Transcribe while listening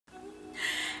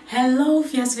Hello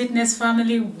Fierce Fitness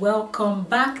family, welcome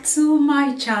back to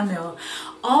my channel.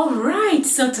 Alright,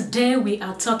 so today we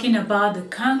are talking about the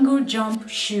Kangoo jump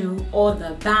shoe or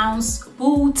the bounce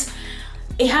boot.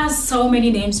 It has so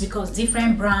many names because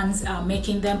different brands are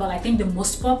making them, but I think the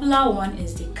most popular one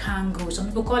is the Kangoo. Some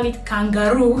people call it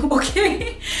kangaroo,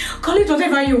 okay? Call it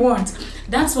whatever you want.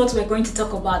 That's what we're going to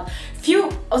talk about.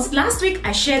 Last week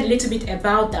I shared a little bit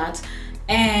about that,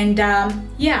 and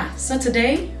yeah, so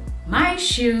today my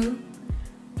shoe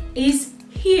is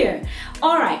here.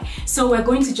 All right, so we're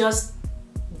going to just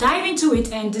dive into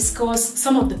it and discuss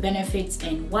some of the benefits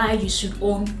and why you should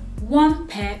own one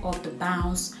pair of the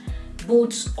bounce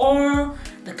boots or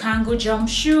the Kangoo jump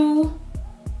shoe,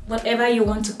 whatever you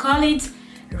want to call it,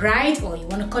 right? Or you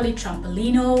want to call it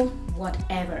trampolino,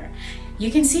 whatever.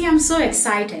 You can see I'm so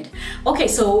excited. Okay,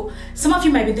 so some of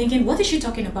you might be thinking, what is she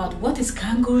talking about? What is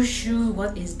Kangoo shoe?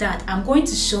 What is that? I'm going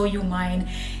to show you mine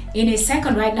in a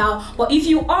second right now. But if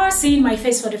you are seeing my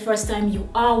face for the first time, you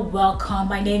are welcome.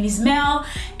 My name is Mel,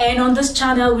 and on this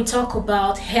channel we talk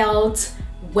about health,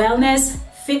 wellness,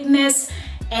 fitness,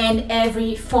 and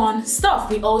every fun stuff.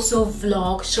 We also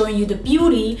vlog showing you the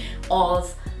beauty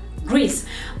of Greece.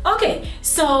 Okay,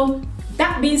 so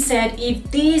that being said,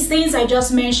 if these things I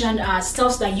just mentioned are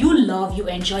stuff that you love, you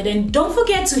enjoy, then don't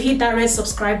forget to hit that red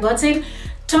subscribe button,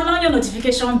 turn on your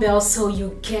notification bell so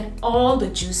you get all the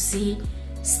juicy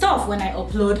stuff when I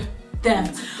upload them.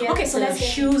 Okay, so let's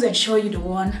shoes and show you the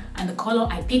one and the color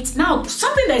I picked. Now,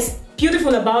 something that's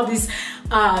beautiful about these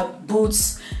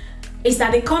boots is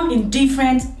that they come in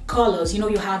different colors. You know,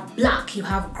 you have black, you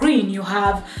have green, you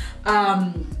have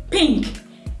pink,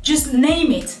 just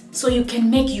name it, so you can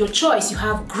make your choice. You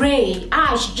have gray,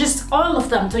 ash, just all of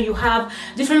them. So you have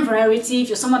different variety. If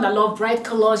you're someone that loves bright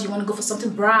colors, you want to go for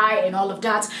something bright and all of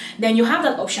that, then you have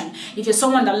that option. If you're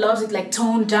someone that loves it like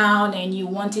toned down and you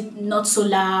want it not so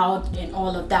loud and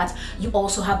all of that, you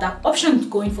also have that option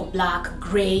going for black,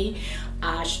 gray,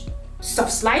 ash,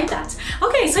 stuff like that.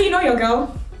 Okay, so you know your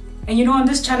girl. And you know, on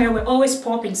this channel we're always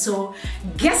popping, so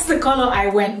guess the color I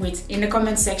went with in the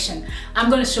comment section.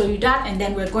 I'm going to show you that, and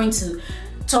then we're going to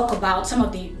talk about some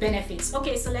of the benefits.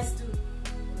 Okay, so let's do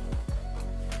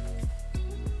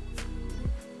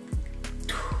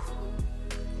it.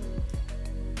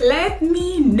 Let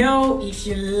me know if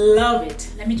you love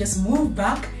it. Let me just move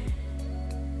back.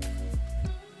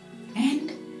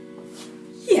 And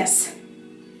yes,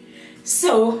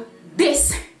 so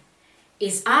this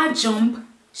is our jump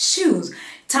shoes.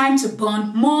 Time to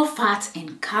burn more fat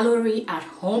and calorie at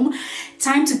home.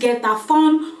 Time to get that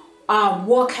fun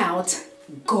workout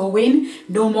going.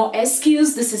 No more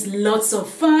excuse. This is lots of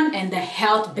fun, and the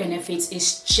health benefits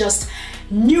is just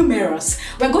numerous.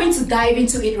 We're going to dive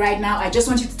into it right now. I just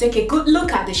want you to take a good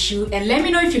look at the shoe and let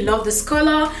me know if you love this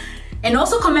color, and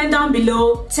also comment down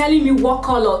below telling me what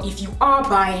color, if you are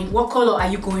buying, what color are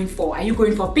you going for? Are you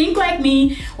going for pink like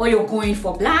me, or you're going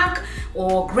for black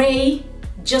or gray?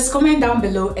 Just comment down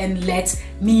below and let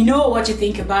me know what you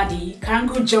think about the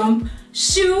Kangoo jump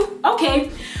shoe.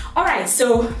 Okay, all right,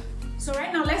 so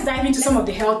right now let's dive into some of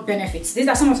the health benefits. These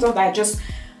are some of the stuff that I just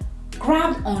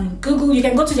grabbed on Google. You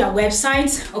can go to their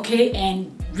website, okay,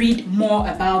 and read more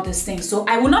about this thing. So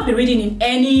I will not be reading in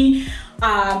any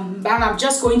but I'm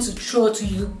just going to throw to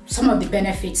you some of the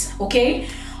benefits. Okay,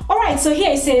 all right, so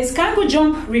here it says Kangoo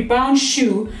jump rebound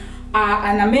shoe are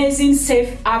an amazing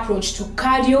safe approach to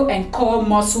cardio and core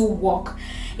muscle work.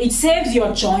 It saves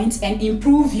your joints and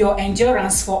improves your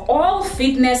endurance for all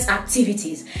fitness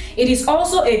activities. It is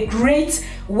also a great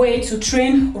way to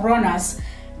train runners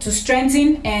to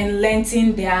strengthen and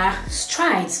lengthen their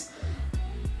strides.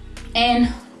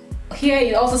 And here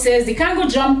it also says the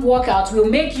Kangoo jump workout will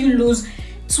make you lose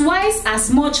twice as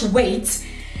much weight.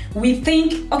 We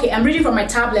think, okay, I'm reading from my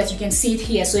tablet, you can see it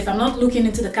here, so if I'm not looking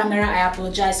into the camera, I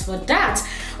apologize for that.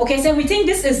 Okay, so we think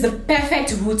this is the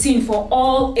perfect routine for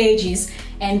all ages,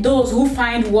 and those who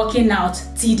find working out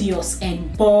tedious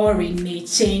and boring may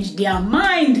change their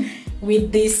mind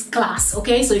with this class.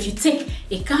 Okay, so if you take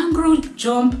a Kangoo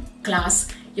jump class,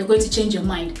 you're going to change your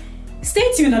mind.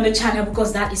 Stay tuned on the channel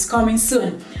because that is coming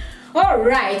soon. All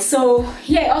right, so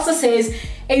here it also says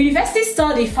a university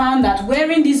study found that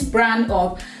wearing this brand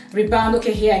of rebound,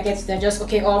 okay, here I get that just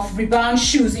okay, of rebound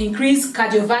shoes increase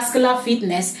cardiovascular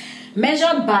fitness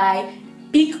measured by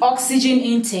peak oxygen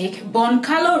intake, burn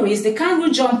calories. The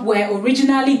Kangoo jump were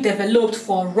originally developed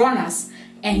for runners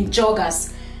and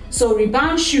joggers, so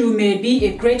rebound shoe may be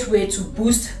a great way to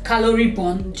boost calorie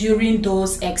burn during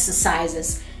those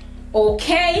exercises.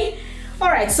 Okay, All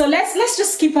right, so let's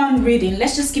just keep on reading.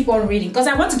 Let's just keep on reading because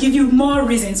I want to give you more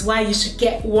reasons why you should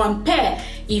get one pair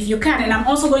if you can. And I'm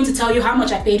also going to tell you how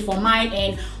much I paid for mine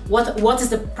and what is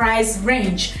the price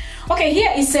range. Okay,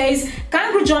 here it says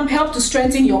Kangoo Jump helps to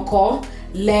strengthen your core,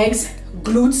 legs,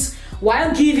 glutes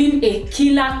while giving a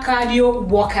killer cardio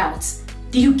workout.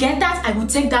 Do you get that? I will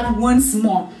take that once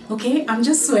more. Okay, I'm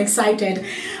just so excited.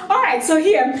 All right, so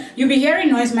here you'll be hearing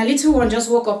noise. My little one just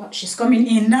woke up. She's coming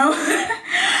in now.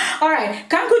 All right,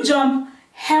 Kangoo Jump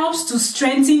helps to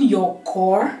strengthen your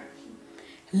core,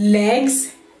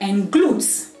 legs, and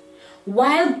glutes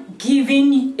while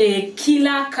giving a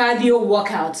killer cardio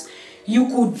workout. You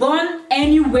could burn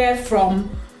anywhere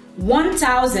from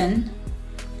 1,000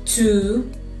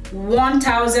 to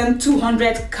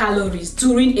 1,200 calories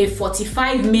during a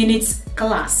 45 minutes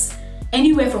class.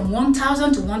 Anywhere from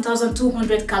 1,000 to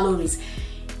 1,200 calories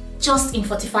just in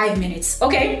 45 minutes.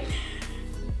 Okay,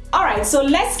 all right, so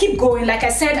let's keep going. Like I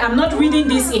said, I'm not reading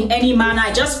this in any manner.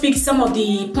 I just picked some of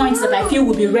the points that I feel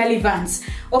will be relevant,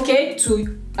 okay,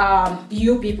 to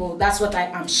you people. That's what I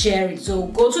am sharing. So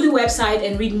go to the website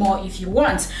and read more if you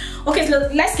want. Okay, so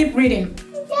let's keep reading.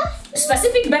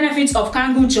 Specific benefits of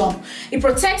Kangoo Jump. It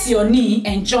protects your knee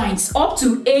and joints, up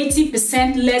to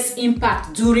 80% less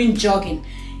impact during jogging.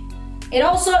 It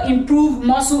also improves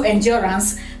muscle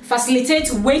endurance,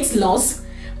 facilitates weight loss,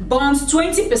 burns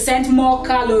 20% more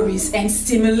calories and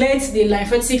stimulates the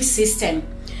lymphatic system,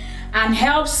 and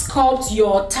helps sculpt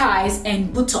your thighs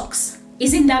and buttocks.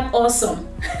 Isn't that awesome?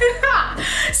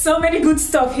 So many good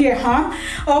stuff here, huh?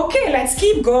 Okay, let's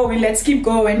keep going. Let's keep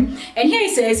going. And here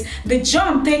it says the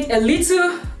jump takes a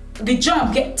little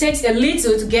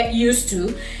to get used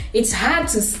to. It's hard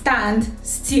to stand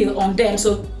still on them.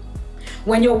 So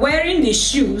when you're wearing the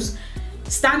shoes,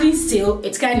 standing still,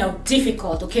 it's kind of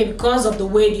difficult, okay, because of the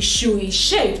way the shoe is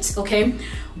shaped, okay?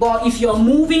 But if you're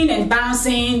moving and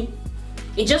bouncing,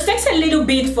 it just takes a little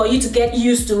bit for you to get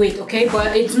used to it, okay?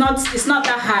 But it's not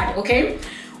that hard, okay?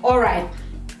 All right,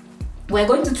 we're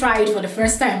going to try it for the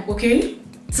first time, okay?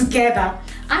 Together.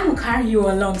 I will carry you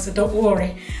along, so don't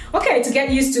worry. Okay, to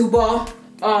get used to, but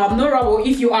no trouble.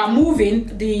 If you are moving,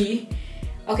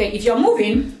 if you're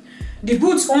moving, the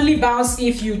boots only bounce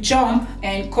if you jump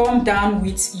and come down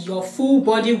with your full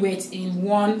body weight in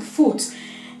one foot.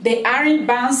 They aren't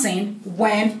bouncing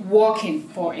when walking,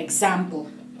 for example.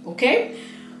 Okay,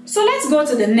 so let's go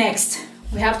to the next.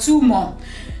 We have two more.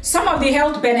 Some of the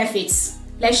health benefits.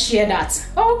 Let's share that.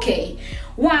 Okay,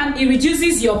 1, it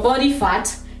reduces your body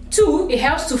fat. 2, it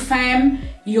helps to firm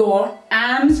your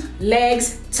arms,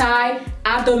 legs, thigh,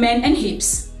 abdomen, and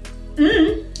hips.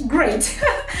 Great.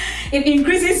 It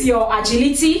increases your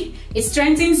agility. It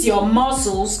strengthens your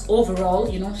muscles overall,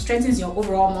 strengthens your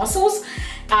overall muscles.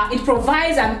 It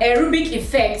provides an aerobic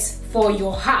effect for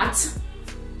your heart.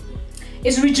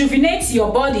 It rejuvenates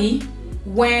your body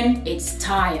when it's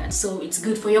tired. So it's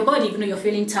good for your body, even though you're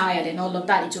feeling tired and all of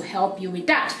that. It will help you with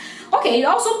that. Okay, it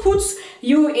also puts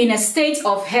you in a state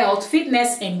of health,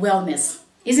 fitness, and wellness.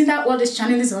 Isn't that what this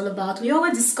channel is all about? We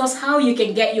always discuss how you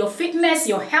can get your fitness,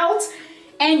 your health,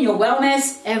 and your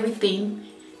wellness, everything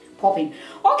popping.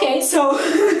 Okay, so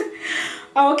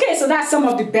so that's some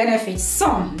of the benefits.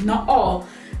 Some, not all.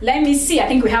 Let me see. I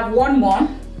think we have one more,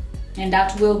 and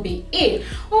that will be it.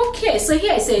 Okay, so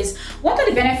here it says, what are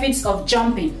the benefits of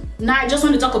jumping? Now I just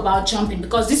want to talk about jumping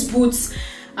because these boots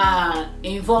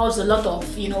involves a lot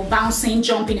of bouncing,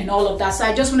 jumping, and all of that. So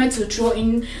I just wanted to throw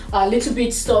in a little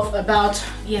bit stuff about,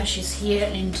 yeah, she's here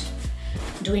and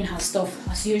doing her stuff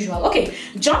as usual. Okay,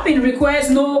 jumping requires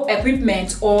no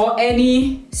equipment or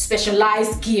any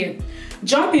specialized gear.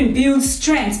 Jumping builds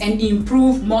strength and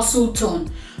improves muscle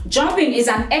tone. Jumping is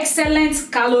an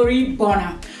excellent calorie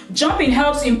burner. Jumping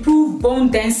helps improve bone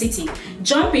density.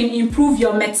 Jumping improves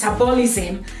your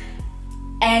metabolism.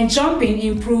 And jumping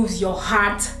improves your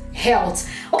heart health.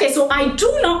 Okay, so I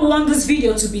do not want this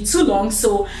video to be too long,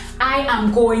 so I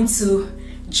am going to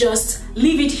just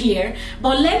leave it here.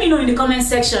 But let me know in the comment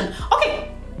section.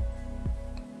 Okay,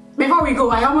 before we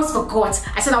go, I almost forgot.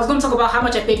 I said I was going to talk about how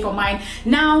much I paid for mine.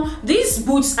 Now, these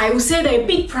boots, I would say they're a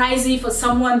bit pricey for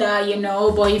someone that,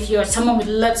 but if you're someone with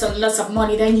lots of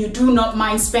money, then you do not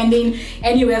mind spending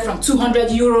anywhere from 200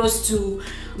 euros to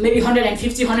maybe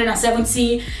 150,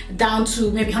 170 down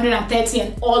to maybe 130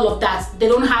 and all of that. They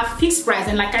don't have fixed price,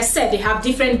 and like I said, they have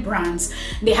different brands.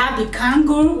 They have the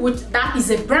Kangoo, which that is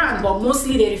a brand, but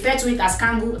mostly they refer to it as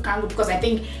Kangoo because I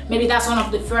think maybe that's one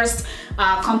of the first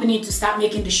company to start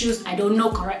making the shoes. I don't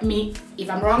know, correct me if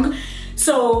I'm wrong.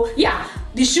 So yeah,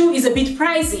 the shoe is a bit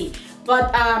pricey, but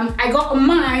I got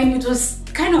mine. It was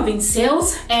kind of in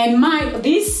sales, and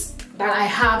that I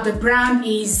have. The brand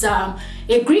is a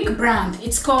Greek brand.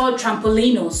 It's called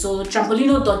Trampolino, so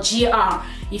trampolino.gr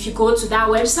if you go to that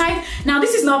website. Now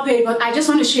this is not paid, but I just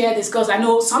want to share this because I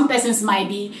know some persons might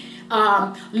be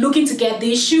looking to get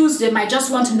these shoes. They might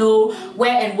just want to know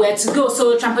where to go.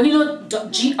 So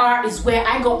trampolino.gr is where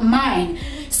I got mine.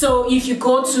 So if you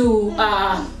go to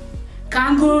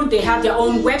Kangoo, they have their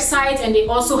own website, and they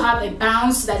also have a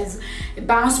bounce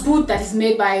boot that is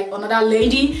made by another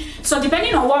lady. So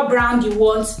depending on what brand you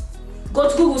want, go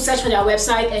to Google, search for their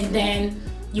website, and then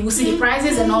you will see the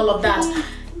prices and all of that.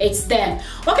 It's there.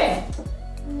 Okay,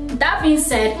 that being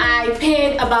said, I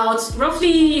paid about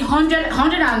roughly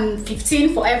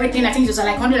 115 for everything. I think it was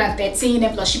like 113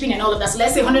 and plus shipping and all of that. So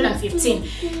let's say 115.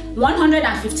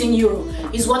 115 euro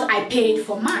is what I paid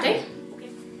for mine.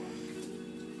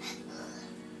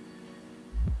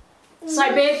 So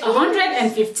I paid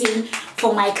 115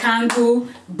 for my Kangoo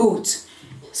boot.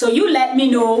 So you let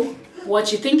me know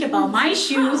what you think about my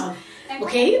shoes.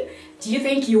 Okay, do you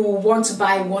think you will want to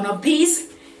buy one of these?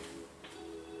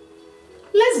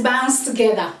 Let's bounce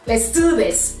together. Let's do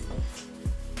this.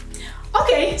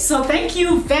 Okay, so thank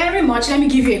you very much. Let me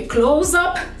give you a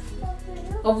close-up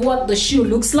of what the shoe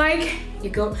looks like. You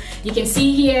can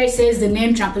see here it says the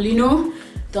name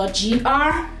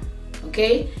trampolino.gr.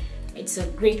 Okay, this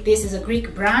is a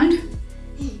Greek brand.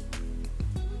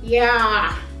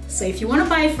 Yeah, so if you want to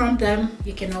buy from them,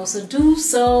 you can also do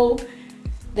so.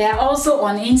 They're also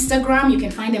on Instagram. You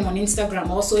can find them on Instagram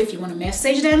also if you want to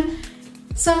message them.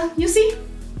 So you see,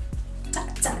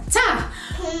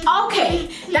 okay,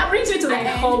 that brings me to the end.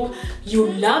 I hope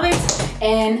you love it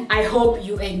and I hope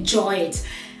you enjoy it.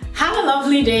 Have a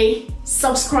lovely day.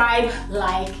 Subscribe,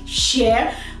 like,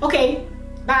 share. Okay,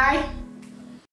 bye.